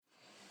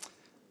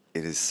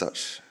it is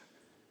such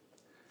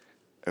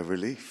a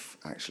relief,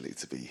 actually,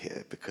 to be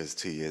here, because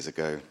 2 years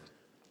ago,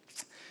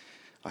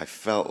 I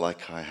felt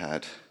like I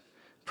had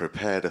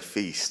prepared a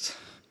feast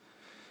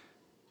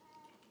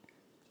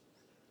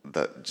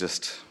that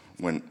just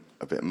went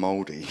a bit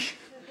moldy.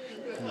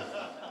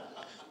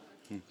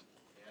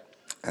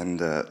 And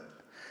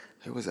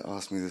who was it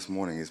asked me this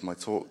morning, is my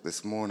talk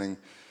this morning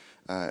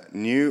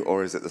new,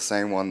 or is it the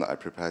same one that I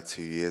prepared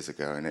 2 years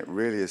ago? And it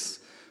really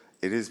is,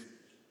 it is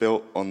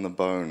built on the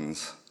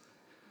bones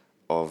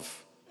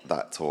of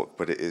that talk,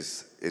 but it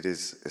is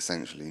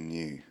essentially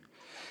new.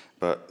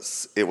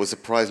 But it will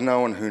surprise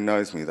no one who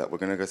knows me that we're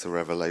going to go to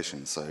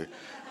Revelation. So,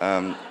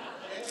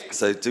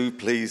 so do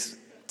please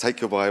take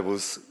your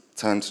Bibles,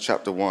 turn to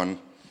chapter 1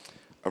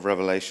 of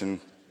Revelation.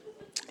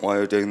 While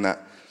you're doing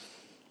that,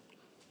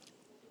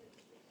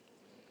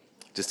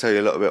 just tell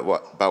you a little bit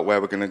about where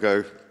we're going to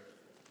go.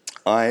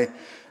 I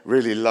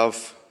really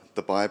love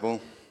the Bible,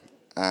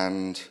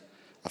 and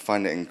I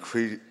find it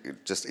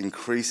just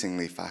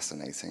increasingly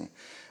fascinating.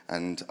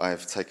 And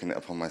I've taken it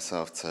upon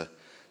myself to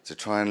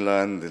try and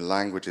learn the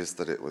languages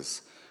that it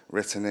was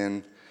written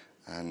in,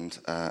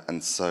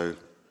 and so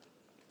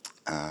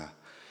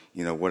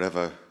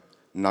whatever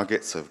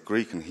nuggets of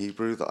Greek and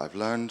Hebrew that I've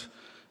learned,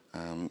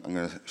 I'm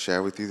going to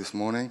share with you this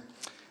morning,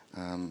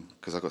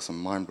 because I've got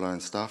some mind-blowing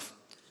stuff.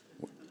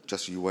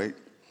 Just you wait.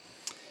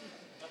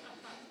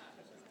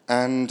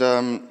 And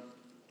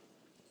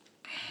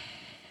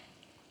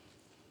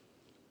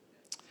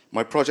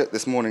my project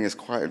this morning is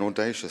quite an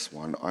audacious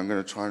one. I'm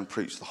going to try and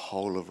preach the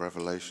whole of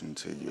Revelation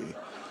to you.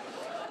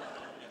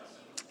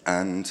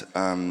 And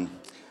I'm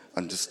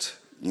just,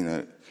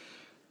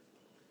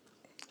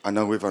 I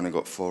know we've only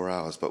got 4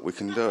 hours, but we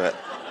can do it.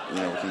 We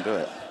can do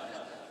it.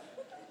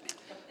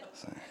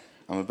 So,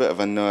 I'm a bit of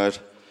a nerd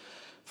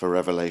for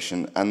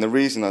Revelation, and the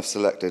reason I've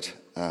selected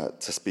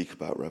to speak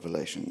about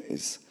Revelation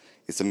is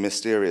it's a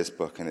mysterious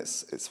book, and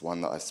it's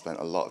one that I've spent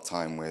a lot of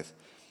time with.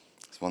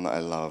 It's one that I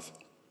love.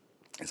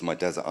 It's my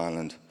desert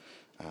island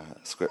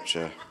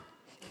scripture.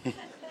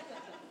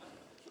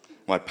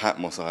 My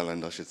Patmos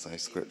island, I should say,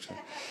 scripture.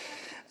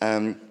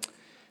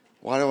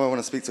 Why do I want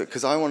to speak to it?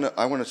 Because I want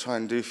to try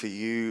and do for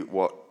you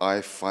what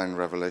I find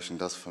Revelation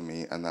does for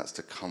me, and that's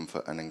to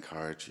comfort and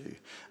encourage you.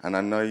 And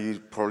I know you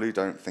probably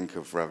don't think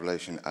of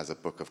Revelation as a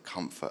book of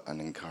comfort and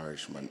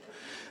encouragement,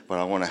 but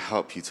I want to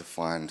help you to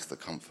find the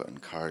comfort and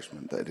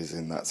encouragement that is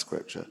in that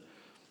scripture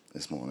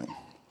this morning.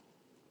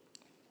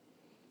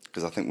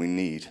 Because I think we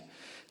need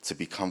to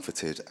be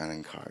comforted and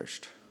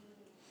encouraged.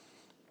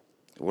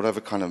 Whatever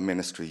kind of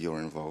ministry you're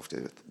involved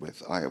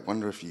with, I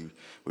wonder if you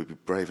would be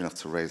brave enough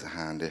to raise a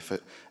hand if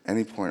at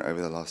any point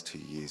over the last 2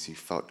 years you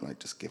felt like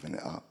just giving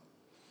it up.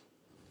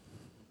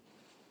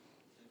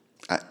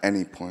 At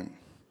any point.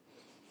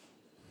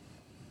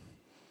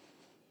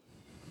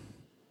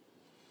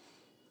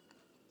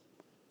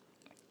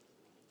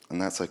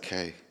 And that's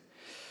okay.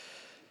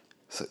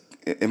 So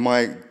in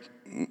my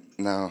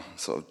now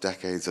sort of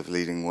decades of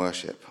leading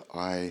worship,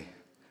 I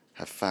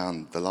have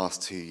found the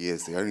last 2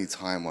 years the only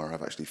time where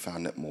I've actually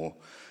found it more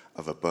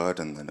of a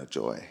burden than a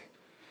joy.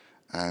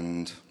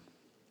 And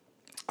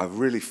I've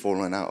really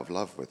fallen out of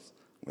love with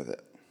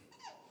it.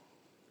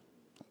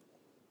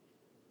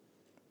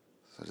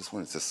 So I just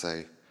wanted to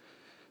say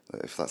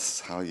that if that's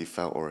how you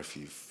felt, or if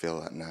you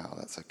feel that now,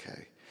 that's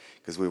okay.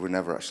 Because we were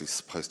never actually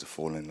supposed to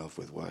fall in love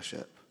with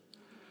worship.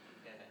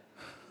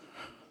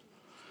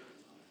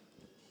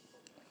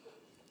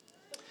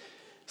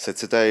 So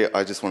today,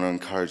 I just want to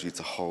encourage you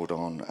to hold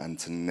on and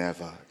to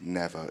never,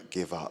 never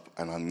give up.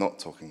 And I'm not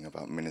talking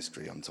about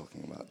ministry, I'm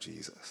talking about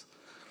Jesus.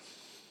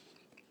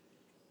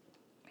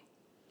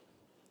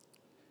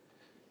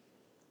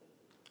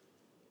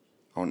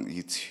 I want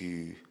you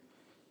to,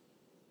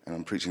 and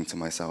I'm preaching to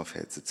myself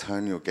here, to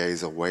turn your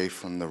gaze away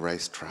from the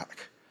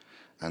racetrack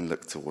and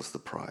look towards the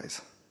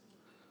prize.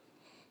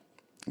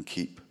 And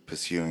keep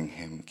pursuing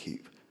him,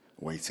 keep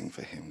waiting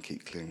for him,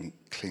 keep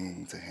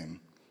clinging to him.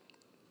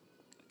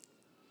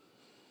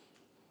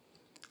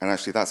 And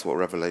actually, that's what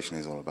Revelation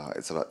is all about.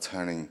 It's about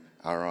turning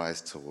our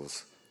eyes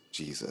towards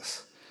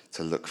Jesus,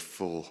 to look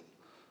full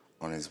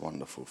on his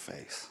wonderful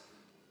face.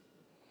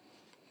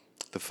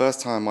 The first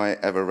time I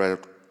ever read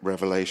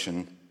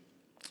Revelation,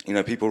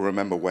 people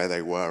remember where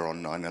they were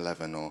on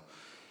 9/11, or,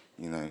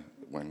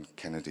 when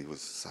Kennedy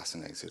was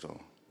assassinated,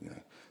 or,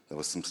 there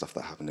was some stuff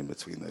that happened in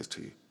between those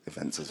two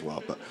events as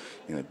well.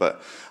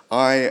 But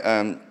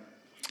I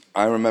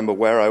remember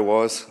where I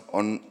was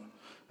on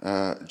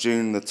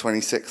June the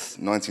 26th,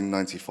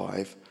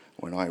 1995,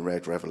 when I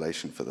read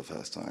Revelation for the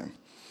first time.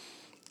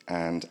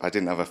 And I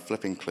didn't have a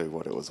flipping clue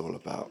what it was all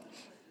about.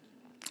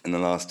 In the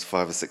last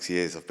 5 or 6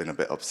 years, I've been a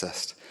bit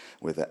obsessed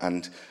with it.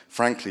 And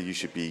frankly, you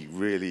should be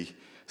really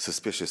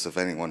suspicious of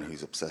anyone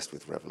who's obsessed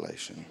with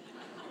Revelation.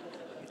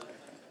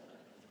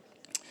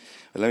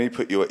 But let me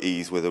put you at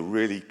ease with a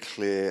really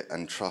clear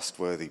and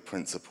trustworthy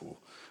principle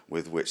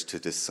with which to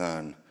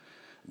discern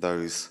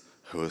those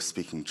who are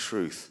speaking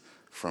truth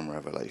from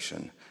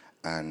Revelation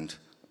and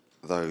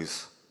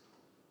those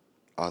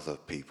other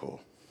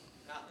people.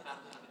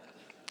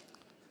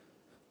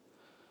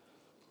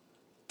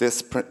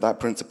 That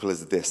principle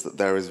is this, that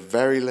there is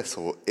very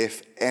little,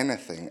 if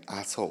anything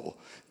at all,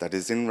 that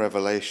is in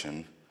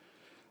Revelation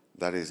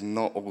that is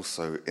not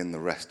also in the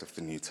rest of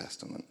the New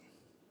Testament.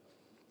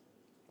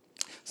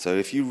 So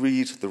if you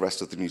read the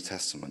rest of the New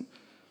Testament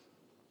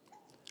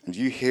and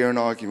you hear an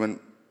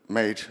argument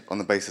made on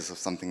the basis of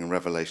something in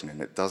Revelation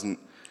and it doesn't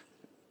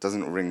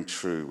ring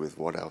true with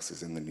what else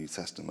is in the New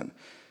Testament,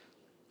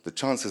 the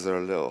chances are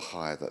a little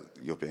high that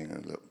you're being a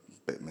little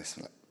bit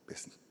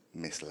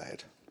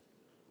misled.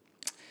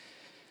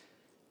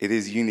 It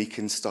is unique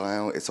in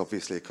style. It's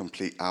obviously a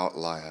complete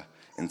outlier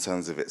in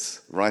terms of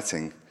its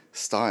writing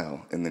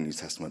style in the New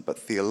Testament, but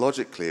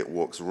theologically it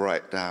walks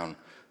right down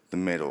the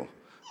middle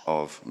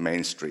of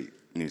Main Street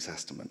New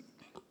Testament.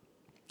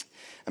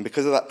 And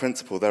because of that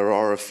principle, there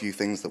are a few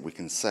things that we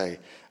can say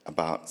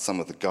about some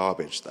of the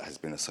garbage that has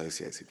been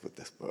associated with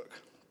this book.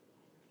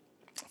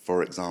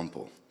 For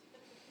example,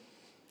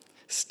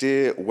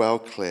 steer well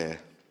clear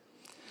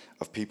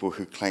of people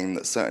who claim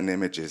that certain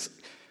images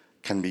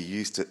can be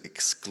used to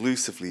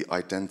exclusively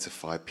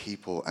identify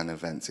people and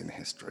events in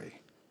history.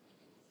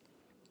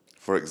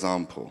 For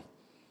example,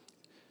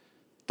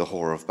 the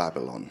Whore of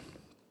Babylon.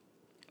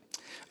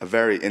 A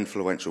very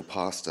influential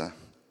pastor,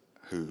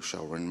 who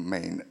shall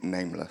remain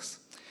nameless,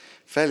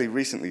 fairly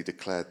recently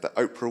declared that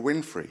Oprah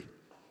Winfrey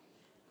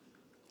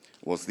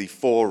was the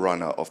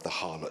forerunner of the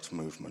harlot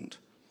movement.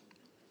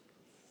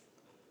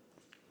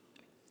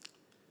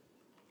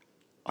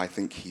 I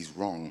think he's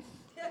wrong.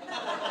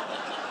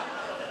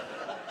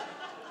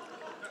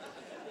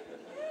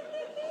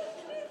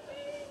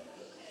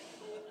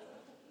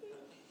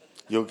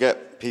 You'll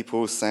get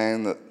people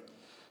saying that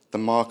the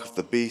mark of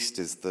the beast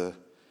is the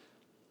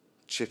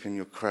chip in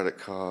your credit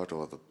card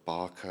or the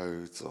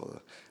barcodes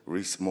or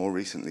more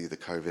recently the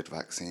COVID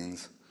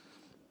vaccines.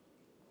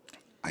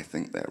 I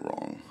think they're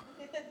wrong.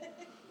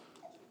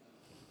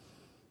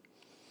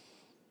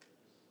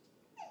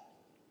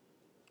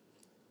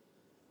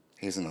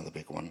 Here's another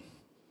big one.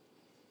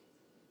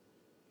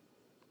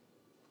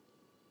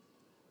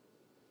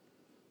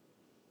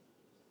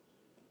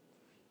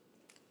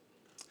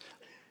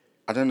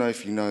 I don't know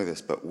if you know this,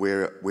 but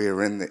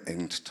we're in the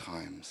end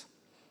times.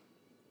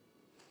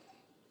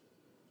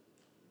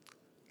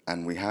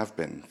 And we have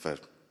been for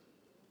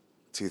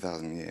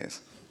 2,000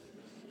 years.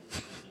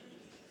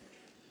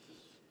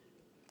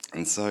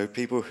 And so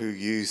people who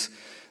use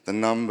the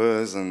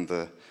numbers and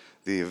the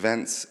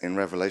events in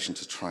Revelation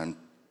to try and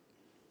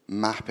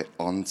map it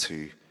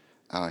onto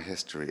our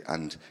history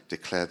and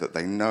declare that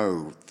they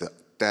know the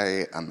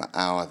day and the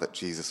hour that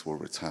Jesus will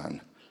return,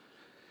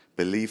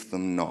 believe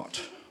them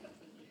not.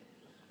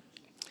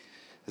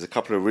 There's a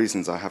couple of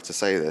reasons I have to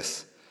say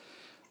this.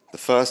 The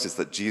first is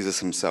that Jesus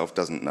himself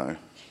doesn't know.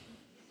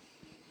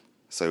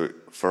 So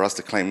for us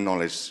to claim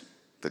knowledge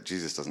that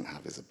Jesus doesn't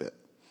have is a bit,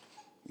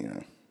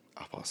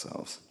 up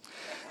ourselves.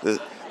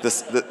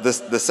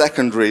 The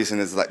second reason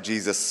is that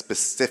Jesus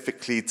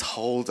specifically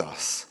told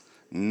us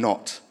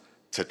not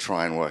to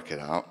try and work it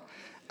out,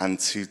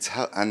 and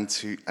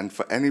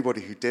for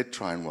anybody who did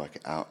try and work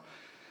it out,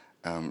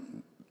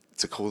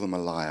 to call them a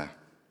liar.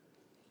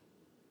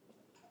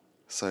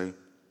 So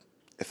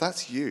if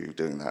that's you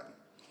doing that,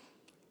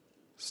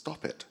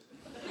 stop it.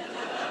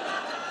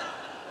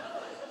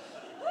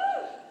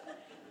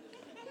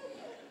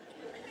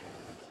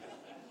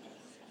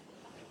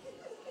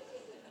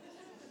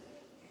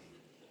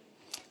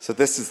 So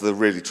this is the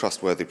really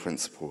trustworthy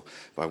principle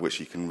by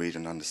which you can read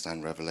and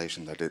understand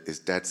Revelation, that it is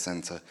dead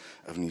center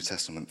of New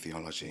Testament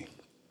theology.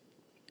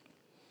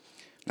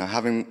 Now,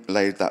 having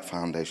laid that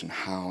foundation,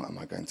 how am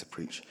I going to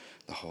preach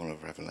the whole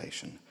of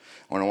Revelation?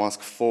 I want to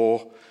ask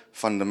 4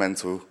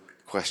 fundamental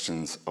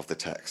questions of the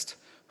text.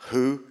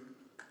 Who,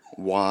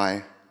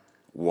 why,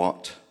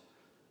 what,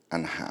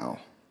 and how?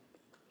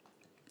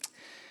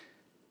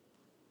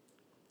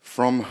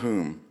 From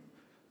whom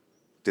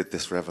did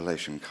this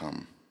revelation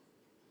come?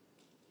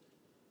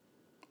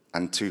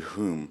 And to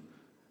whom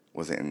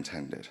was it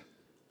intended?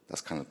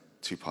 That's kind of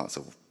 2 parts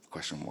of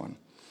question 1.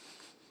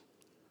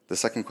 The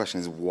second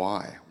question is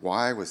why?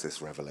 Why was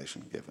this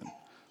revelation given?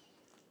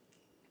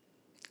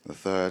 The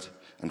third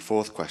and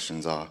fourth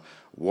questions are,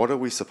 what are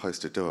we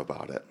supposed to do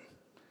about it?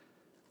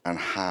 And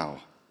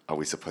how are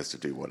we supposed to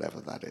do whatever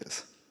that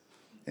is?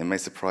 It may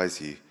surprise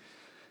you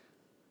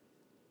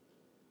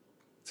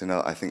to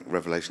know I think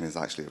Revelation is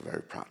actually a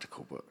very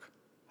practical book.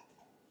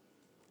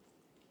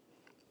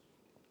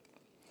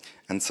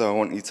 And so I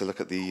want you to look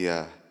at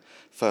the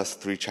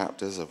first 3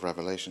 chapters of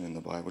Revelation in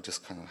the Bible.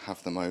 Just kind of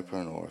have them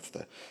open, or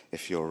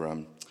if you're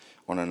on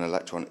an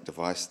electronic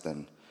device,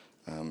 then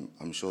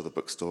I'm sure the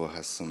bookstore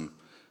has some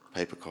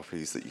paper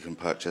copies that you can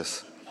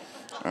purchase.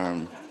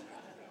 But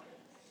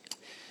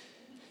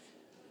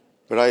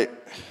I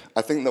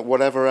think that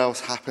whatever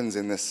else happens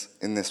in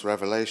this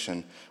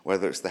Revelation,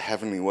 whether it's the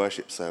heavenly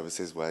worship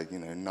services where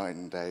night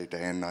and day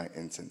and night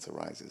incense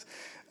arises,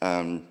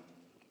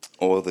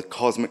 or the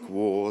cosmic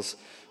wars,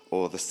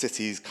 or the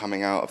cities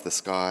coming out of the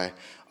sky,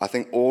 I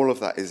think all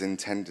of that is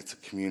intended to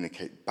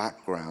communicate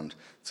background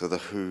to the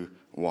who,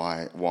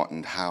 why, what,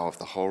 and how of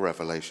the whole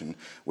Revelation,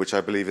 which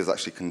I believe is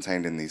actually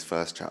contained in these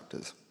first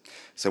chapters.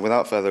 So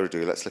without further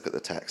ado, let's look at the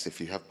text. If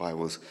you have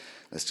Bibles,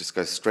 let's just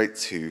go straight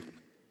to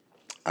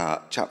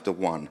chapter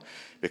 1,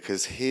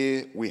 because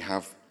here we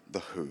have the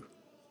who.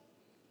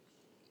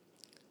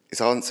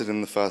 It's answered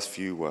in the first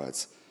few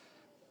words.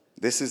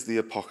 This is the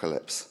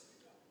apocalypse,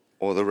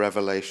 or the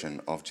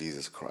revelation of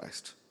Jesus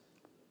Christ.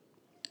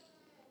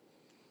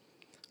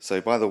 So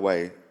by the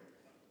way,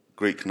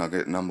 Greek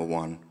nugget number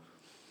 1,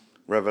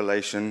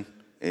 revelation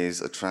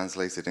is a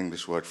translated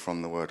English word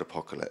from the word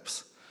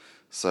apocalypse.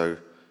 So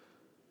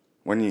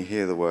when you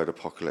hear the word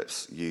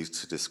apocalypse used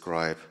to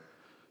describe,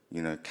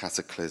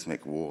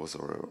 cataclysmic wars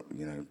or,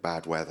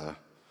 bad weather,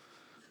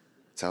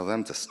 tell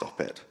them to stop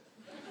it,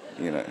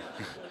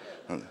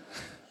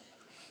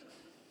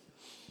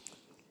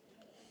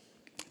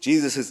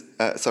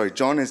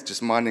 John is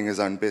just minding his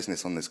own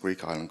business on this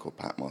Greek island called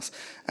Patmos,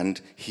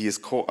 and he is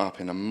caught up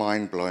in a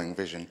mind-blowing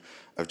vision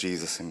of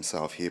Jesus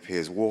himself. He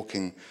appears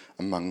walking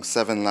among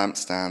 7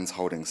 lampstands,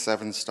 holding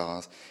 7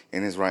 stars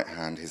in his right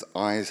hand, his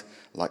eyes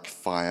like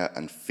fire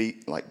and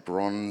feet like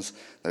bronze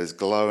that is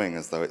glowing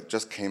as though it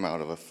just came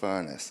out of a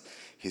furnace.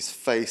 His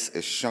face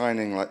is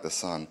shining like the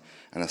sun,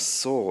 and a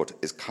sword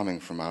is coming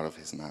from out of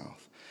his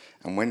mouth.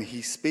 And when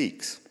he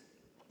speaks,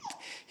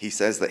 he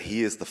says that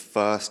he is the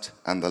first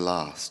and the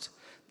last,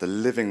 the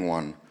living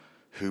one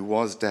who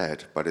was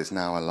dead but is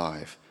now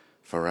alive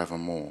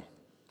forevermore.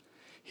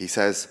 He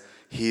says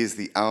he is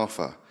the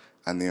Alpha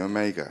and the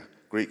Omega.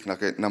 Greek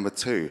nugget number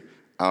 2,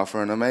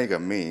 Alpha and Omega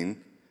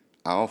mean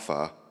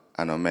Alpha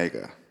and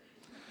Omega.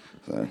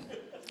 So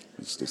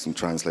let's do some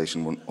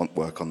translation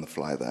work on the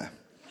fly there.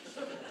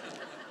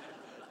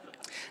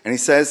 And he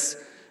says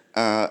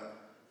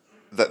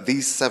that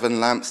these 7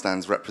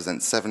 lampstands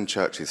represent 7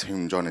 churches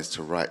whom John is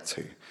to write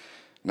to.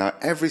 Now,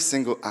 every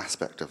single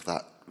aspect of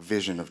that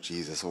vision of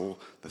Jesus, all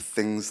the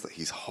things that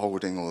he's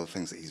holding, all the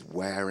things that he's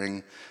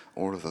wearing,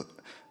 all of the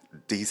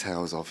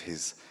details of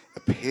his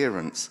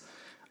appearance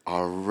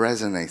are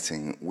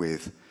resonating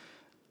with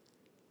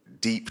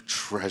deep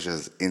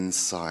treasures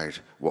inside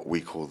what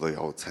we call the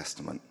Old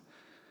Testament.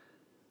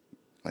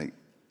 Like,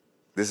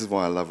 this is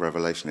why I love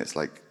Revelation. It's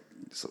like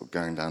sort of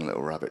going down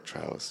little rabbit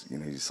trails.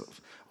 You sort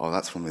of,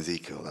 that's from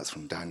Ezekiel, that's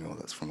from Daniel,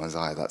 that's from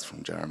Isaiah, that's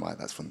from Jeremiah,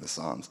 that's from the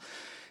Psalms.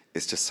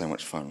 It's just so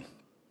much fun.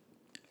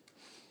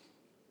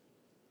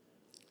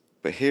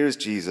 But here is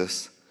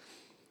Jesus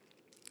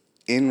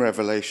in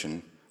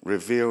Revelation,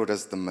 revealed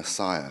as the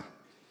Messiah,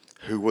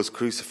 who was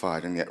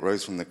crucified and yet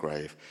rose from the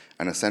grave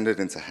and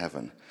ascended into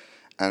heaven.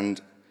 And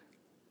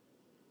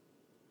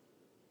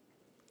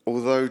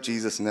although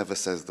Jesus never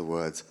says the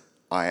words,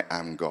 I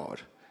am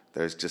God,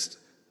 there's just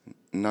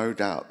no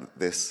doubt that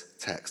this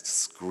text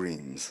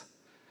screams,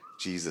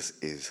 Jesus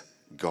is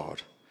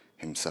God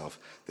himself.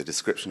 The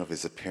description of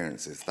his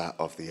appearance is that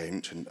of the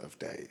Ancient of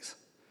Days,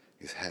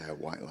 his hair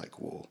white like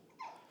wool.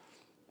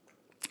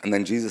 And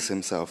then Jesus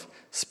himself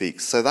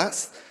speaks. So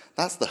that's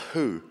the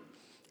who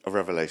of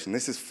Revelation.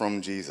 This is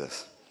from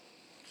Jesus.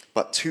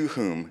 But to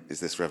whom is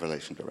this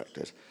revelation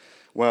directed?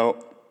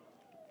 Well,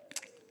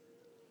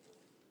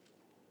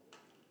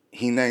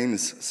 he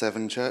names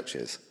 7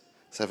 churches,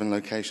 7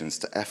 locations,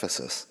 to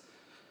Ephesus,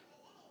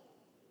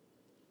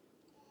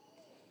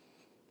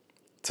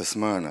 to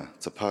Smyrna,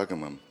 to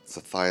Pergamum, to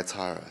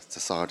Thyatira, to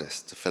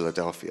Sardis, to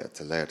Philadelphia,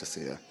 to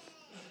Laodicea.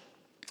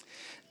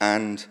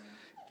 And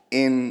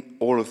in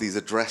all of these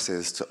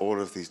addresses to all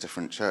of these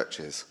different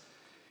churches,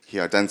 he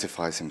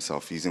identifies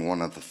himself using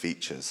one of the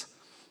features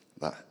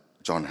that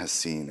John has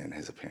seen in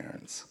his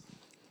appearance.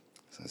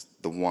 So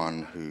the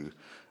one who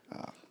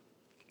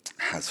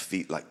has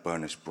feet like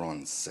burnished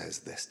bronze says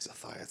this to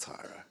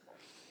Thyatira.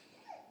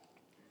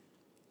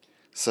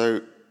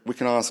 So we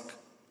can ask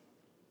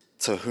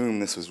to whom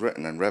this was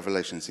written, and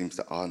Revelation seems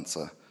to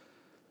answer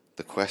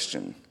the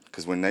question,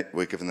 because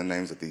we're given the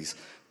names of these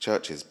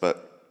churches,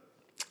 but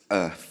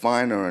a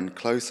finer and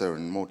closer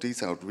and more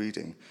detailed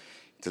reading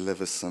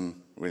delivers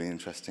some really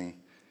interesting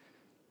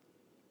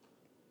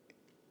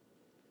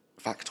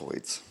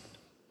factoids.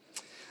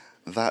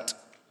 That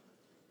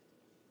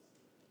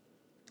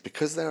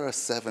because there are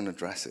 7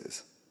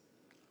 addresses,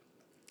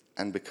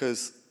 and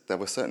because there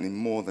were certainly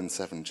more than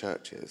 7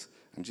 churches,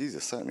 and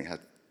Jesus certainly had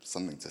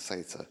something to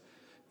say to,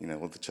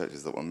 all the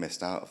churches that were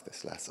missed out of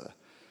this letter,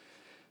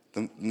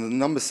 the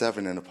number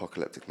 7 in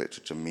apocalyptic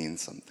literature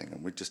means something,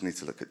 and we just need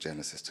to look at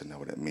Genesis to know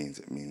what it means.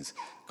 It means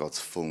God's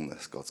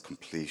fullness, God's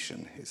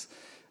completion, his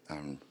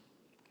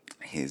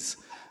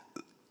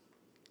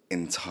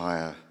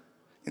entirety,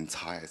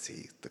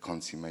 the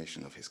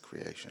consummation of his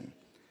creation.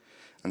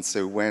 And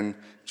so when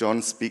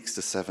John speaks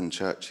to 7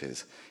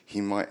 churches,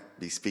 he might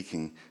be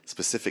speaking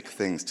specific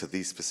things to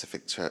these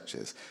specific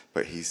churches,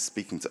 but he's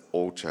speaking to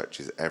all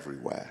churches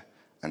everywhere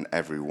and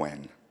every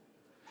when.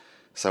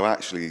 So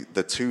actually,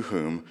 the to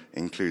whom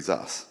includes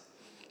us.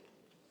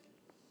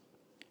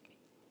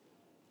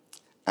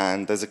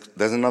 And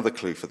there's another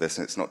clue for this,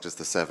 and it's not just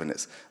the 7,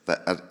 it's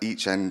that at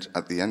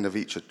the end of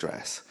each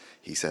address,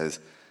 he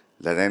says,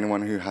 let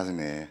anyone who has an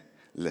ear,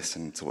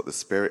 listen to what the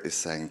Spirit is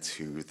saying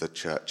to the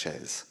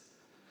churches.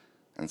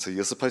 And so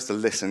you're supposed to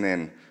listen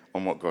in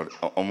on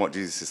what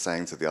Jesus is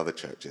saying to the other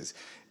churches.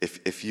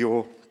 If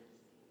you're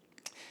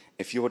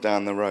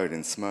down the road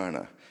in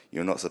Smyrna,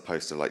 you're not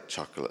supposed to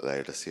chuckle at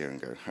Laodicea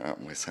and go,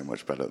 we're so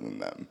much better than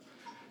them.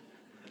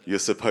 You're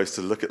supposed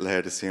to look at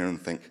Laodicea and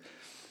think,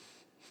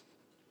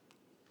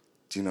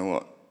 do you know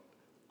what?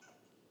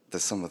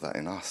 There's some of that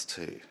in us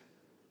too.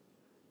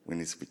 We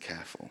need to be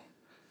careful.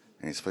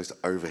 And you're supposed to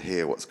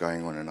overhear what's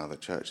going on in other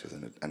churches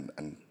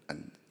and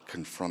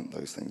confront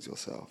those things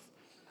yourself.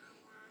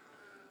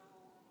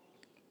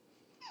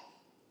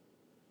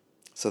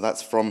 So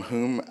that's from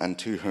whom and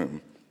to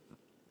whom.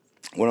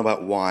 What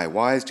about why?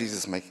 Why is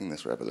Jesus making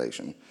this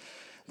revelation?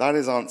 That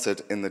is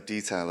answered in the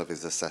detail of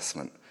his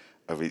assessment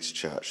of each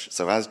church.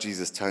 So as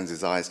Jesus turns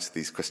his eyes to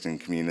these Christian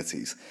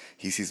communities,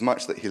 he sees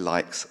much that he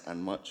likes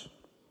and much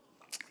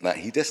that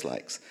he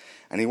dislikes.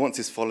 And he wants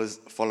his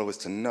followers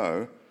to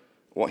know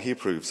what he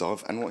approves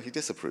of and what he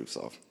disapproves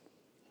of.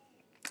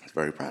 It's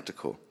very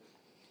practical,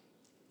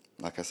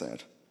 like I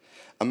said.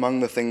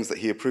 Among the things that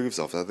he approves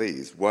of are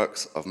these: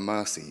 works of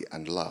mercy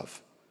and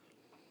love,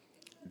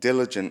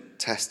 diligent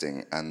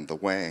testing and the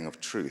weighing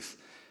of truth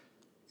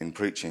in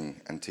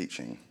preaching and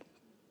teaching,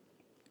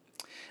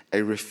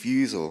 a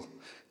refusal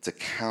to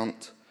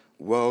count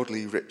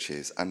worldly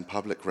riches and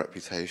public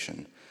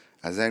reputation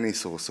as any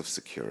source of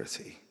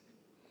security,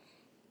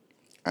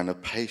 and a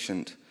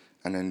patient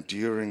and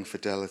enduring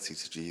fidelity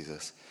to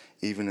Jesus,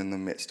 even in the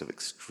midst of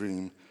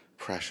extreme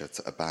pressure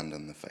to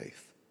abandon the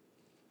faith.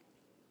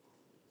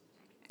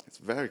 It's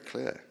very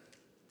clear,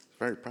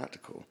 very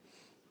practical.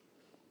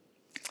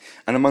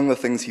 And among the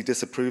things he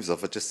disapproves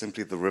of are just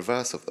simply the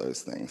reverse of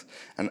those things: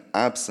 an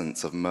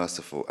absence of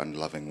merciful and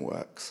loving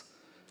works,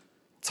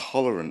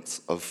 tolerance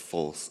of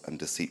false and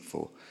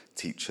deceitful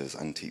teachers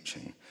and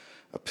teaching,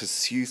 a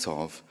pursuit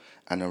of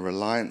and a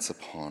reliance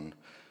upon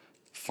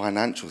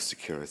financial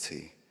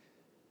security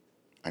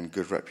and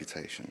good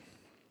reputation,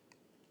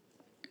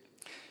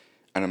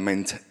 and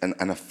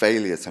a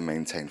failure to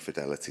maintain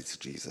fidelity to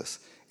Jesus,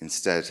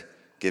 instead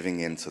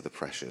giving in to the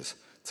pressures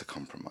to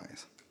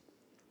compromise.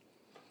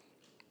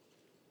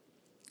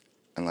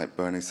 And like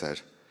Bernie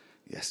said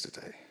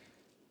yesterday,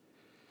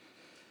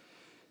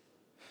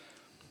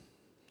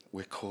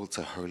 we're called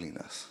to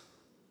holiness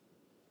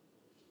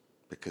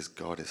because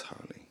God is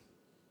holy.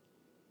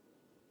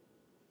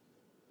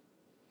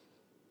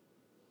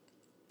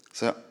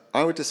 So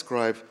I would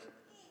describe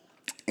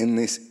in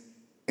these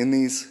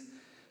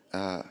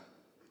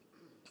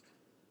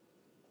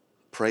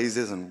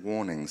praises and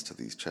warnings to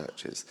these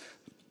churches,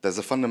 there's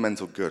a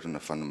fundamental good and a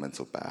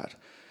fundamental bad.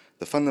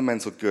 The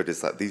fundamental good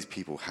is that these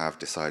people have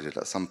decided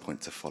at some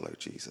point to follow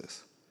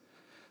Jesus.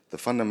 The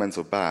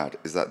fundamental bad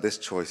is that this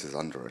choice is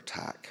under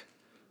attack.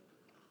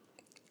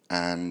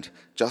 And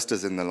just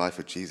as in the life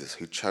of Jesus,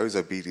 who chose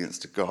obedience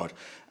to God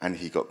and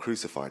he got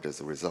crucified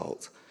as a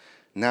result,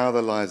 now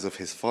the lives of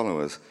his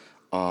followers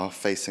are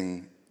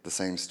facing the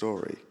same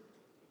story.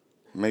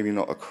 Maybe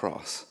not a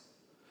cross,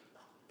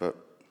 but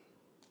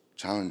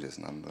challenges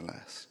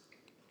nonetheless.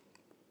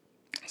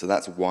 So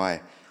that's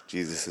why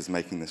Jesus is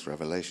making this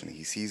revelation.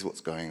 He sees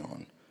what's going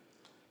on.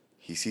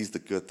 He sees the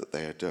good that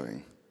they are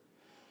doing.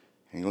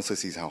 And he also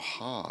sees how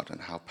hard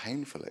and how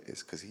painful it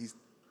is because he's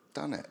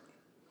done it.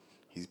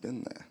 He's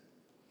been there.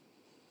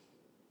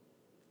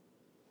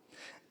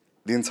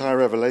 The entire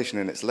revelation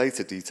in its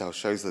later detail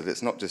shows that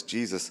it's not just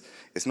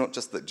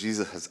that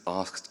Jesus has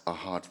asked a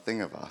hard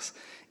thing of us,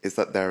 it's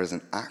that there is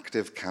an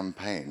active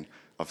campaign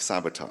of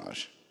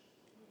sabotage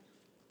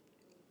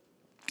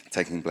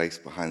taking place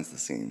behind the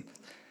scenes.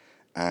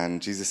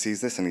 And Jesus sees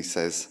this and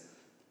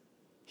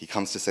he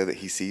comes to say that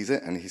he sees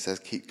it, and he says,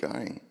 keep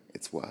going,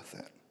 it's worth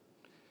it.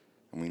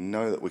 And we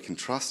know that we can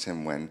trust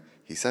him when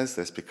he says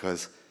this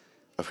because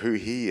of who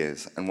he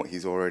is and what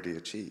he's already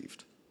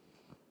achieved.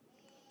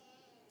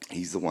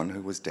 He's the one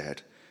who was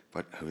dead,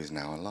 but who is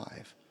now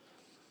alive.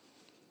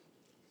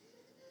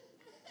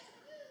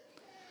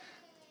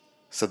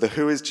 So the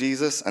who is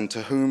Jesus and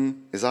to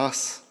whom is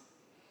us.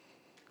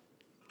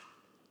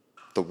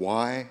 The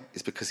why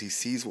is because he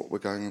sees what we're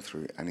going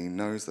through and he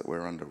knows that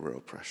we're under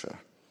real pressure,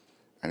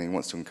 and he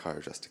wants to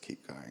encourage us to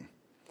keep going.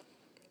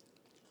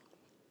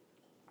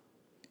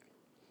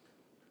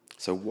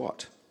 So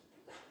what?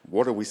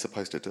 What are we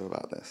supposed to do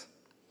about this?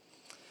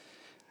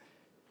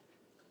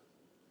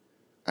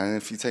 And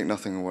if you take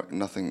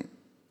nothing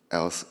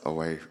else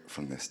away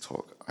from this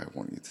talk, I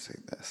want you to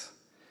take this.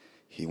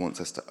 He wants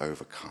us to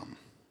overcome.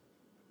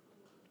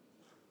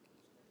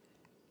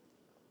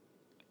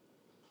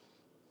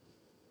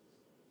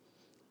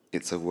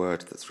 It's a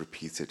word that's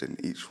repeated in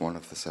each one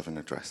of the 7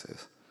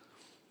 addresses.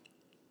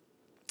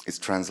 It's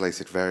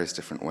translated various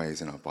different ways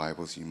in our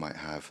Bibles. You might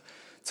have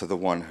to the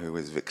one who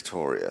is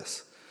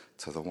victorious,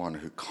 to the one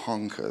who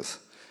conquers.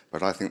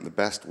 But I think the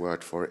best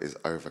word for it is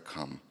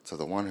overcome, to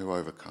the one who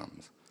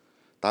overcomes.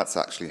 That's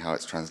actually how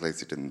it's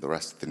translated in the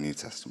rest of the New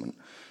Testament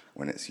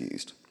when it's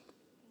used.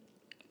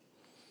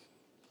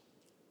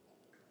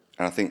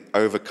 And I think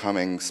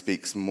overcoming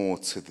speaks more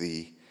to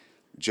the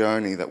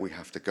journey that we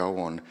have to go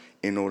on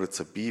in order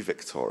to be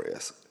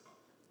victorious,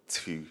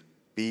 to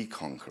be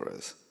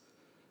conquerors.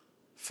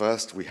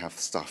 First, we have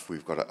stuff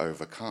we've got to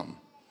overcome.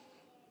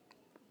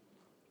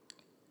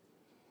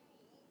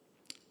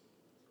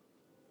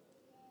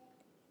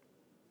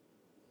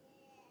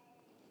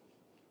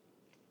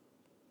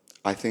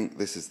 I think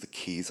this is the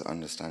key to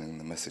understanding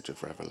the message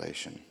of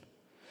Revelation.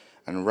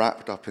 And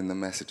wrapped up in the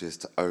messages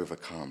to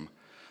overcome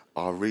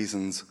are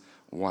reasons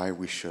why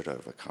we should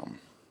overcome.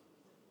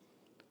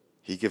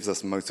 He gives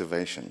us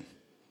motivation.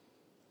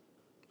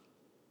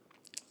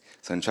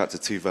 So in chapter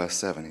 2, verse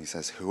 7, he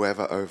says,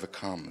 "Whoever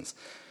overcomes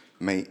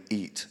may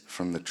eat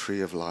from the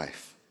tree of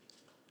life,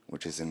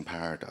 which is in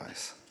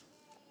paradise."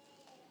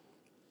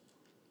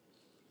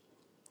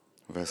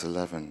 Verse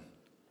 11,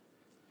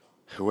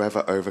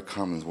 "Whoever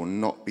overcomes will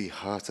not be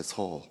hurt at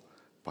all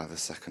by the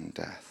second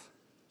death."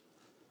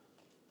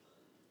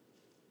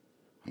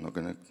 I'm not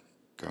going to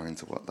go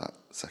into what that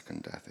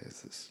second death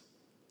is. It's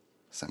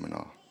a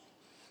seminar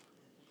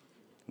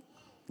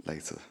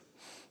later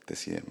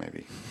this year,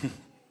 maybe.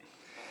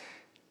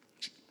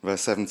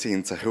 Verse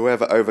 17, "To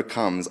whoever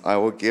overcomes, I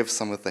will give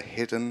some of the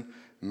hidden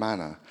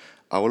manna.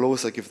 I will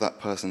also give that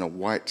person a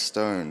white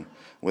stone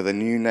with a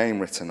new name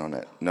written on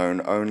it,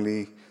 known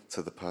only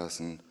to the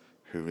person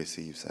who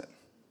receives it."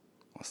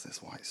 What's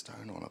this white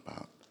stone all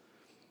about?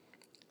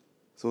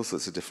 There's all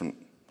sorts of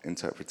different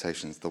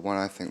interpretations. The one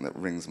I think that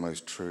rings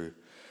most true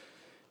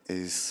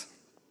is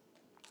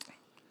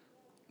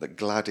that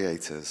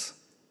gladiators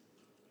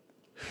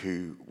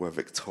who were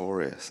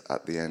victorious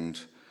at the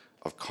end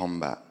of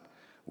combat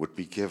would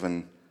be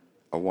given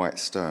a white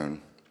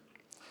stone,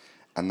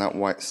 and that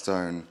white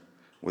stone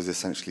was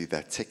essentially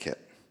their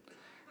ticket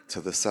to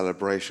the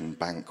celebration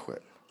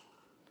banquet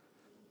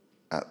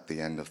at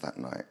the end of that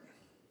night.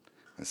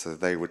 And so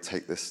they would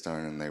take this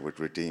stone and they would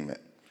redeem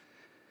it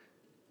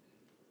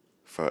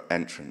for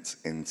entrance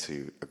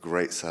into a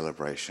great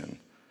celebration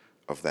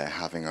of their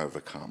having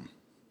overcome.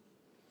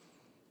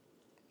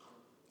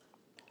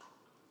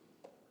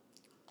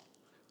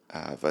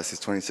 Verses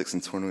 26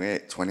 and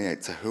 28,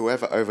 "To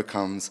whoever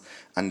overcomes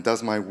and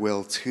does my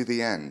will to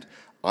the end,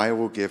 I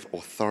will give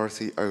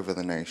authority over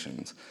the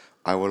nations.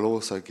 I will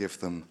also give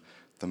them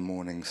the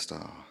morning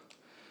star."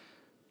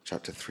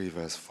 Chapter 3,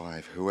 verse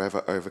 5,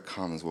 "Whoever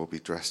overcomes will be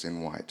dressed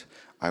in white.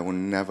 I will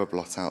never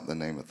blot out the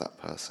name of that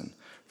person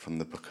from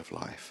the book of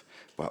life,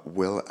 but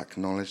will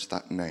acknowledge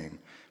that name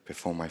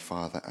before my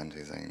Father and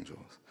his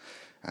angels."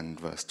 And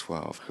verse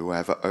 12,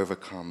 "Whoever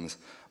overcomes,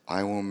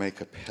 I will make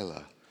a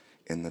pillar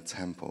in the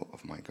temple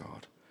of my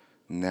God.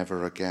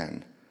 Never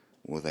again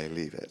will they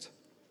leave it.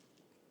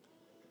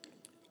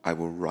 I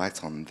will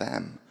write on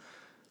them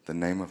the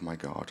name of my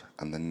God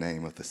and the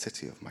name of the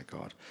city of my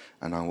God,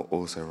 and I will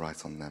also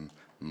write on them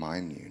my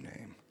new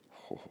name."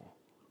 Oh.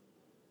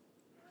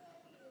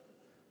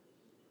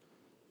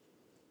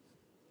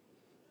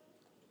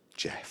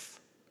 Jeff.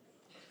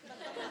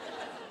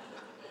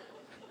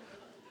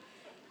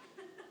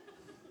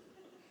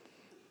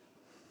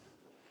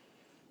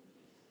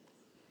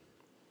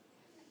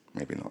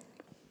 Maybe not.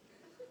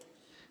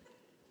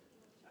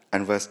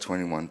 And verse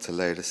 21, to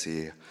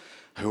Laodicea,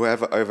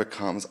 "Whoever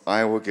overcomes,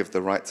 I will give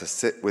the right to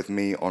sit with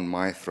me on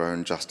my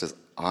throne, just as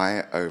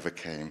I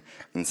overcame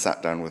and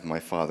sat down with my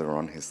Father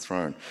on his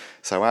throne."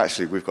 So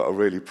actually, we've got a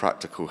really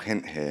practical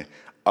hint here.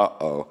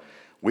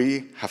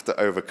 We have to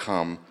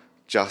overcome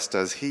just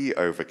as he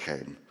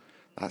overcame.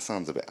 That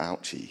sounds a bit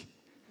ouchy.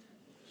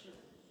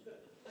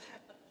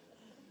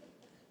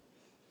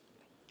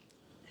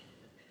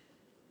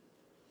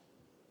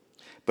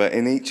 But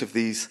in each of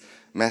these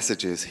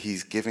messages,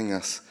 he's giving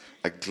us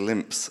a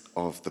glimpse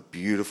of the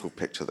beautiful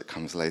picture that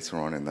comes later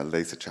on in the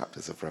later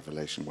chapters of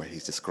Revelation, where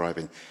he's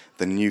describing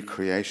the new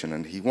creation.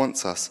 And he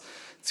wants us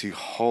to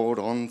hold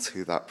on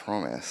to that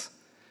promise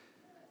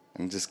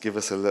and just give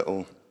us a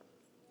little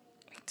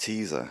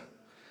teaser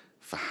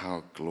for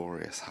how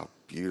glorious, how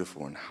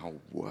beautiful, and how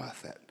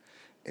worth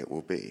it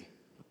will be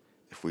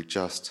if we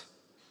just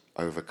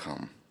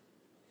overcome.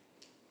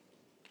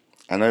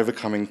 And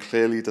overcoming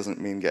clearly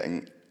doesn't mean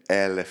getting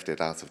airlifted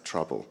out of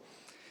trouble.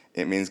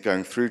 It means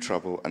going through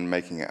trouble and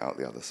making it out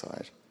the other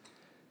side.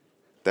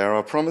 There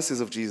are promises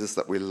of Jesus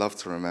that we love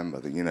to remember,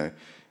 that,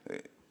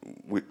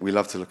 we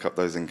love to look up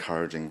those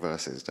encouraging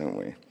verses, don't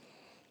we?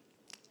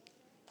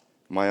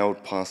 My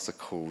old pastor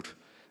called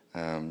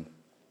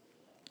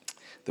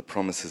the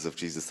promises of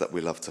Jesus that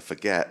we love to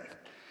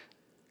forget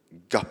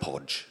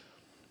GUPOJ.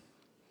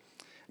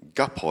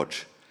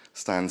 GUPOJ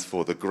stands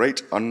for the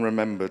Great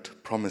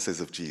Unremembered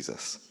Promises of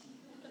Jesus.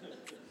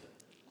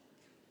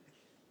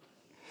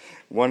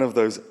 One of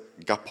those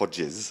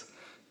GUPOJs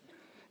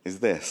is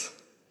this: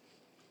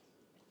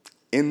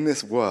 "In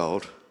this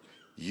world,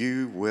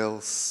 you will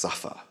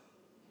suffer.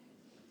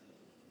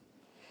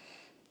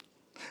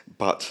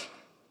 But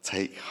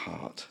take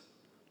heart.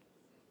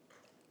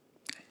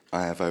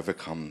 I have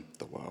overcome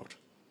the world."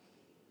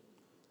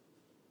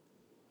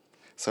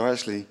 So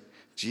actually,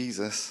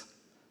 Jesus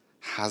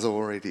has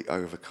already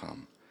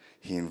overcome.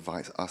 He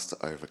invites us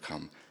to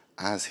overcome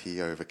as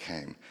he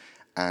overcame.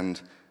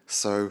 And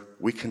So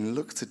we can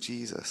look to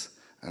Jesus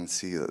and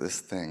see that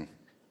this thing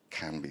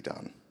can be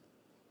done.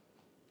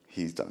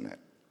 He's done it.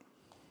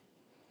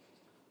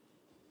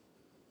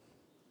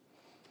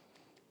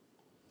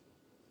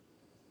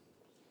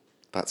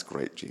 That's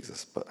great,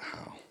 Jesus, but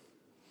how?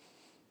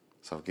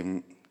 So I've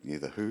given you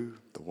the who,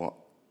 the what,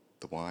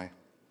 the why.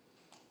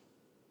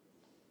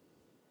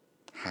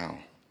 How?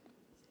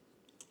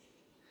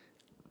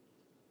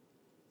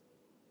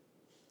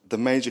 The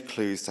major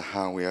clues to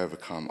how we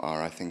overcome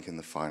are, I think, in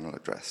the final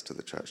address to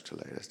the church to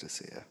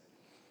Laodicea.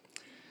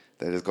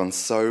 That it has gone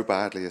so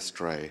badly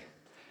astray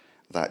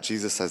that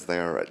Jesus says they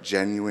are at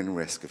genuine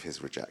risk of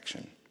his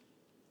rejection.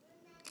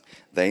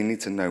 They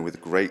need to know with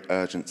great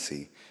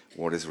urgency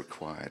what is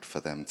required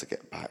for them to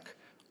get back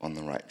on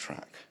the right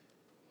track.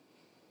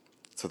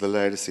 To the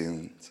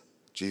Laodiceans,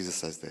 Jesus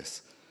says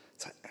this: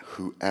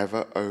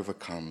 whoever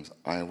overcomes,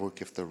 I will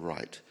give the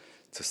right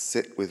to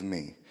sit with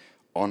me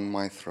on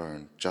my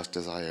throne, just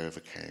as I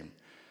overcame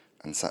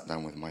and sat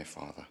down with my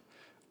Father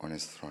on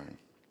his throne.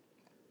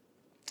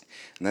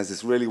 And there's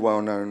this really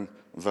well-known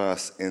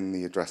verse in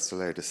the address to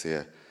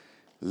Laodicea: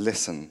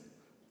 listen,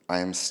 I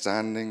am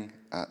standing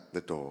at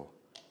the door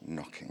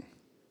knocking.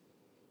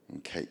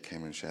 And Kate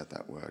came and shared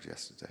that word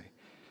yesterday.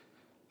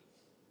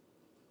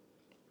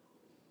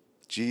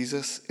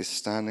 Jesus is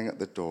standing at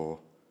the door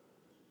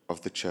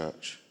of the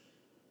church,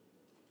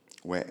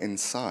 where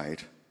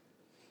inside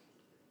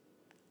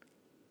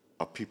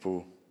are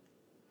people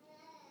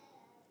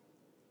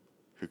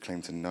who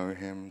claim to know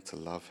him, to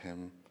love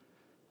him,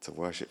 to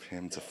worship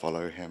him, to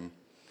follow him,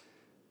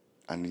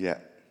 and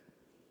yet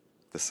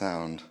the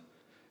sound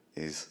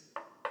is,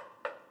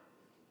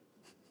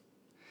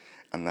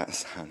 and that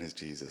sound is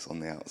Jesus on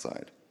the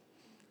outside.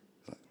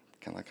 Like,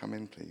 can I come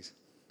in, please?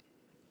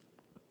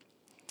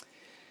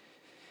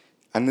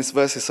 And this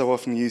verse is so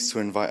often used to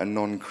invite a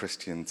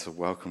non-Christian to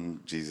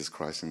welcome Jesus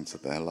Christ into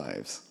their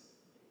lives.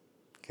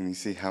 Can you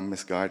see how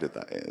misguided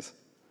that is?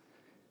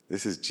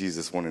 This is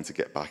Jesus wanting to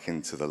get back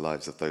into the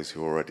lives of those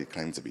who already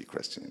claim to be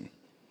Christian.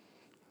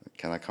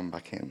 Can I come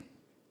back in?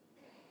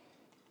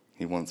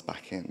 He wants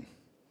back in.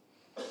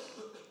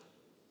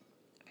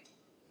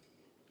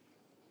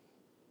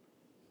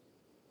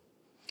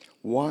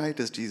 Why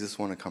does Jesus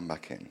want to come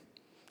back in?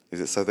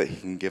 Is it so that he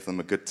can give them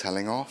a good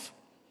telling off?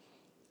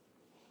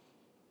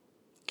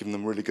 Give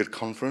them really good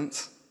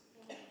conference?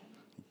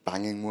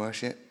 Banging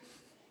worship?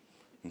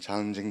 And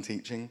challenging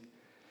teaching?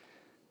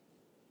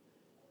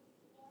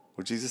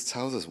 Well, Jesus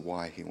tells us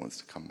why he wants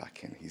to come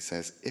back in. He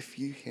says, if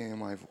you hear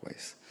my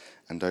voice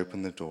and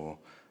open the door,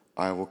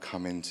 I will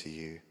come into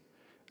you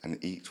and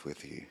eat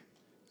with you,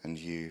 and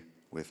you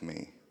with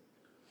me.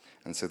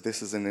 And so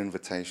this is an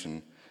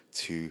invitation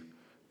to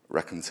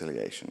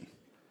reconciliation,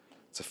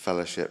 to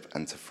fellowship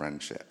and to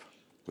friendship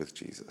with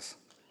Jesus.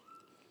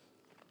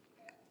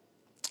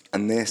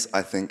 And this,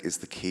 I think, is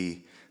the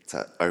key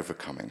to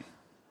overcoming.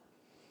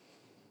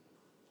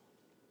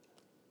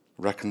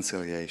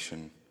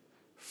 Reconciliation,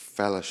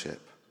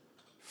 fellowship,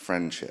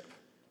 friendship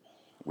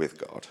with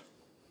God.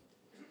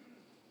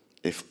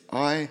 If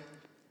I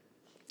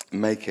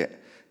make it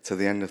to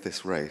the end of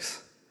this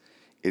race,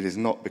 it is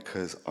not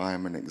because I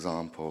am an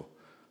example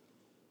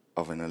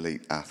of an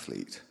elite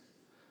athlete.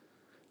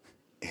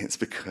 It's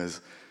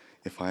because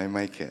if I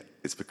make it,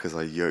 it's because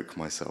I yoke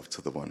myself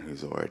to the one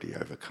who's already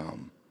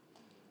overcome.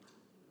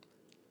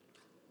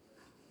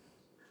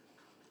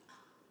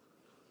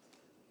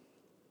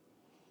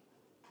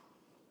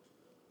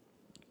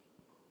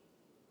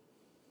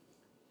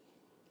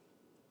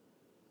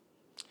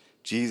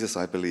 Jesus,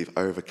 I believe,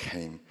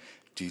 overcame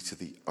due to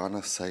the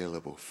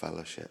unassailable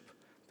fellowship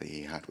that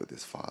he had with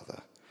his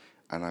Father.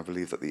 And I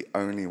believe that the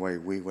only way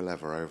we will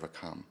ever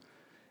overcome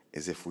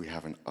is if we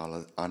have an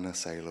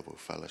unassailable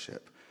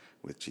fellowship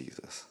with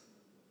Jesus.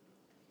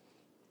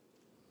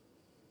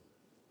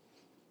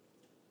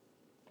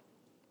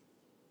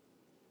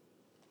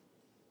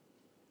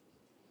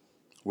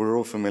 We're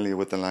all familiar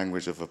with the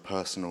language of a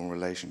personal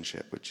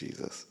relationship with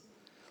Jesus.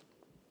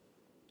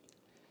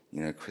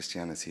 You know,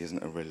 Christianity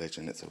isn't a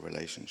religion, it's a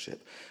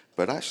relationship.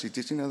 But actually,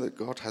 did you know that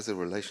God has a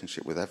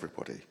relationship with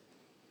everybody?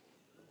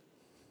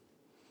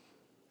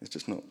 It's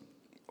just not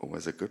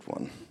always a good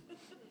one.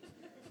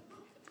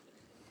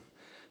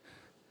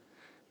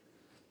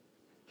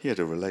 He had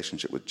a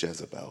relationship with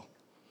Jezebel.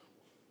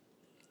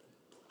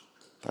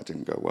 That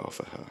didn't go well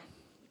for her.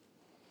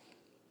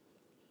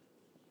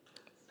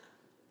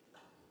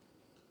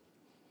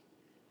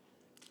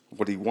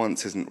 What he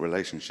wants isn't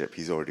relationship,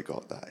 he's already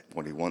got that.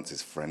 What he wants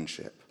is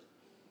friendship.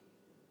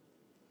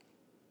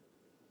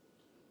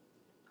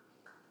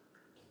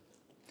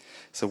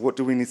 So what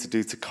do we need to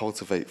do to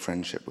cultivate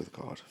friendship with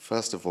God?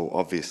 First of all,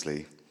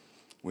 obviously,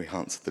 we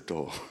answer the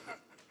door.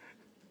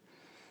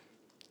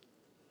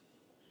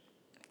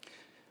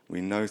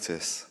 We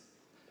notice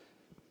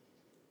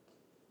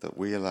that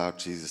we allowed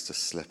Jesus to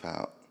slip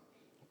out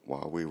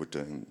while we were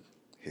doing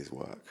his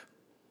work.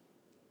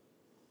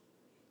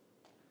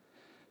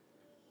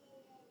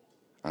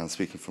 And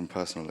speaking from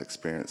personal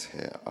experience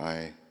here,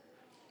 I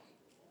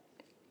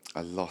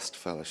lost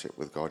fellowship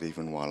with God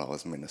even while I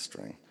was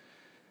ministering.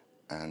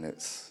 And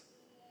it's,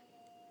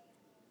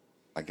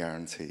 I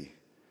guarantee,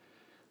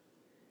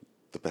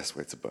 the best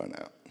way to burn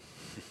out.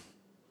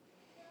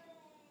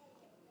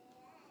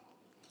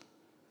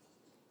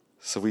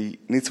 So we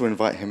need to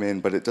invite him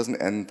in, but it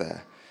doesn't end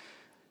there.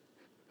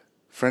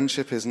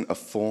 Friendship isn't a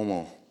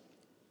formal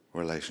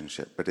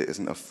relationship, but it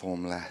isn't a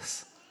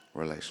formless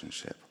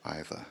relationship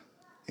either.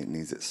 It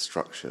needs its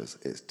structures,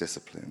 its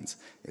disciplines,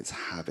 its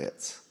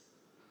habits.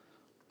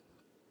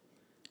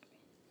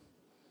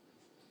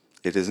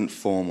 It isn't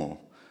formal,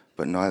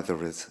 but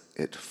neither is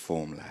it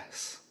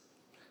formless.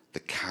 The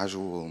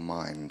casual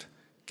mind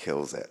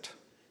kills it.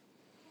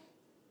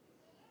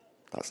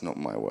 That's not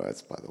my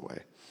words, by the way.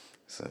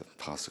 It's a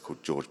pastor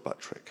called George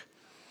Buttrick.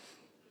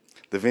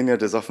 The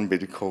Vineyard has often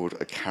been called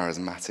a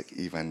charismatic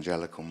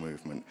evangelical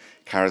movement.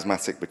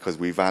 Charismatic because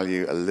we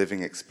value a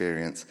living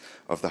experience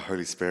of the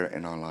Holy Spirit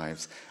in our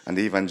lives, and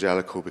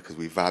evangelical because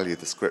we value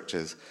the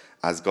scriptures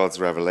as God's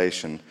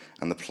revelation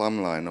and the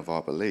plumb line of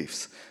our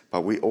beliefs.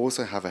 But we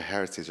also have a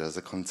heritage as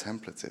a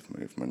contemplative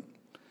movement,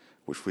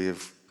 which we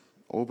have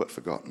all but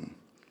forgotten.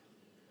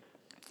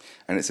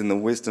 And it's in the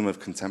wisdom of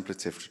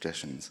contemplative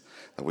traditions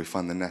that we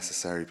find the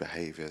necessary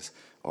behaviors,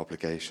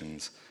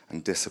 obligations,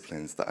 and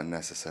disciplines that are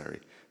necessary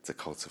to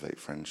cultivate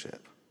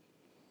friendship.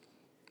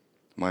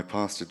 My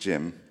pastor,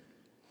 Jim,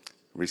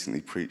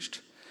 recently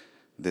preached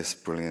this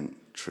brilliant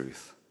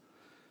truth.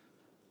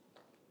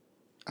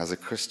 As a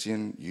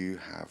Christian, you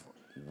have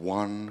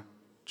one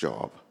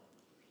job,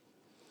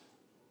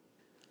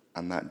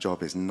 and that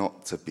job is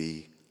not to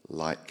be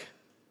like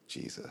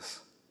Jesus.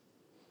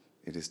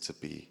 It is to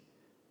be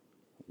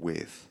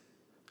with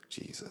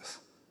Jesus.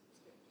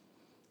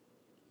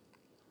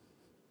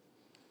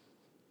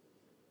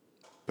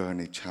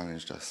 Bernie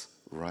challenged us,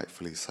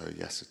 rightfully so,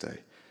 yesterday,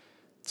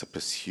 to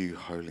pursue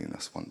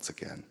holiness once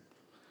again.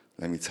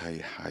 Let me tell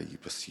you how you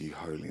pursue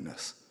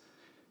holiness.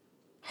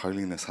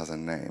 Holiness has a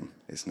name.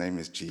 Its name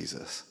is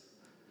Jesus.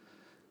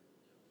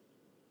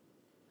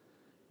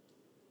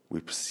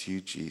 We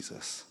pursue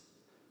Jesus,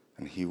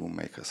 and he will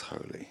make us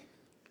holy.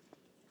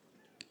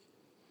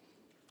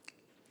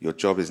 Your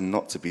job is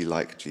not to be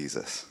like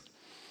Jesus.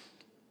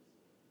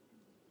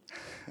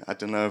 I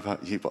don't know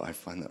about you, but I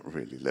find that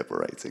really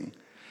liberating.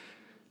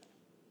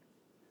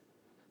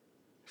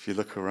 If you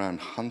look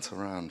around, hunt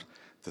around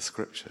the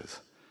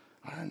scriptures,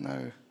 I don't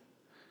know,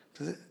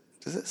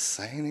 does it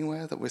say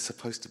anywhere that we're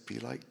supposed to be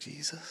like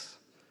Jesus?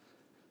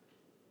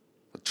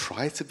 Or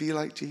try to be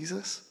like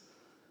Jesus?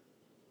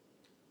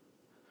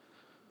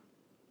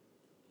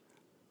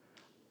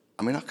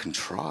 I mean, I can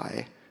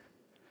try.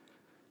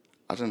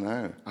 I don't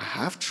know. I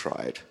have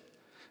tried.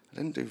 I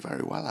didn't do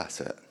very well at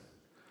it.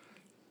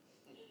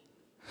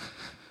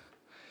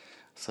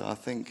 So I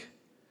think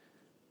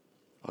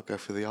I'll go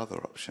for the other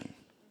option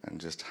and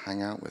just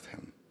hang out with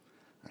him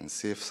and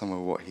see if some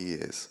of what he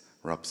is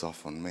rubs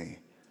off on me.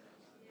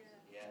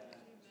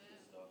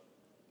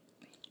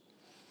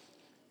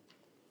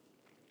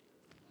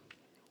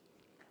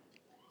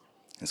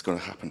 It's got to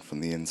happen from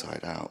the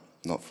inside out,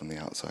 not from the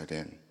outside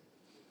in.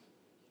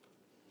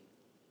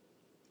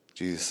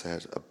 Jesus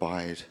said,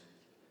 "Abide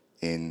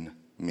in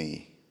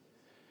me.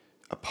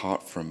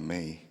 Apart from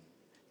me,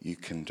 you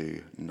can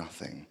do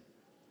nothing."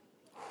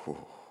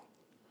 Whew.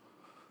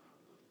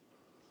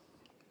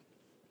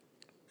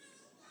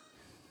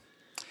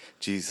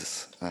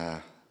 Jesus,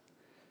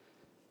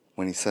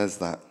 when he says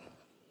that,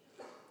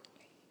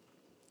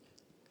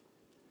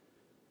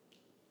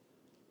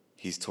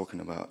 he's talking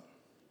about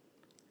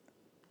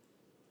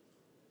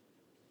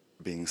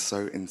being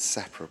so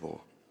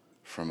inseparable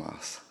from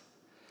us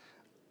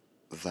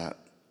that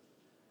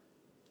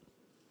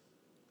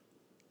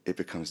it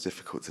becomes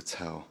difficult to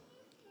tell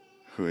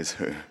who is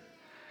who.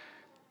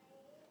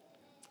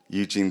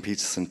 Eugene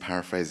Peterson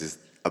paraphrases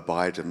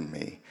 "abide in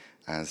me"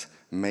 as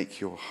 "make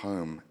your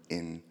home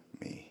in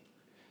me,"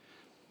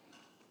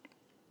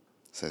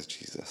 says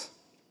Jesus.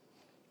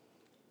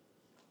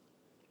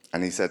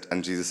 And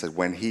Jesus said,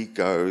 when he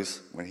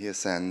goes, when he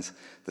ascends,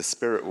 the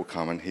Spirit will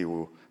come and he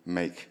will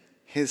make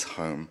his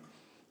home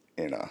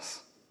in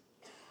us.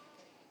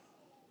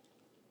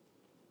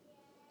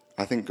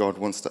 I think God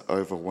wants to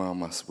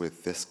overwhelm us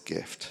with this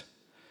gift,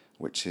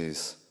 which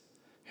is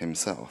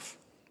himself.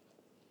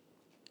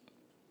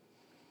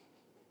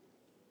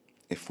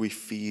 If we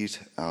feed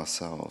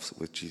ourselves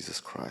with Jesus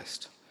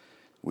Christ,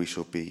 we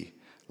shall be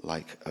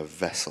like a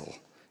vessel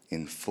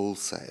in full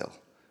sail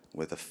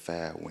with a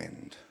fair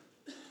wind.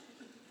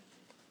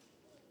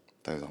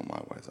 Those aren't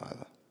my words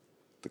either.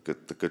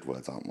 The good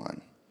words aren't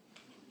mine.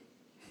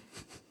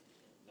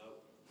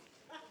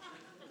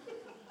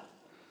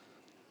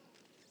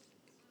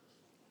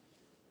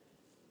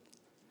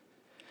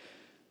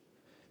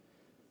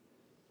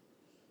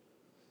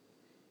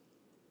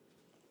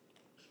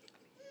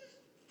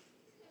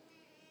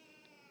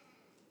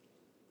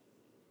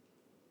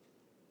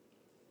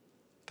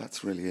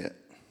 That's really it.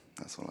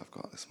 That's all I've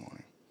got this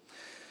morning.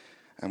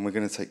 And we're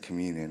going to take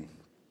communion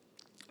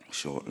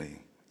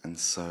shortly. And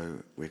so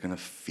we're going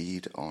to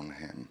feed on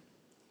him.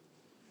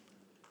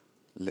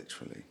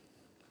 Literally.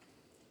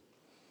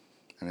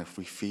 And if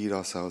we feed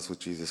ourselves with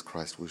Jesus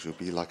Christ, we shall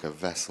be like a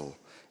vessel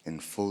in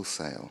full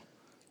sail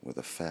with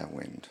a fair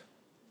wind.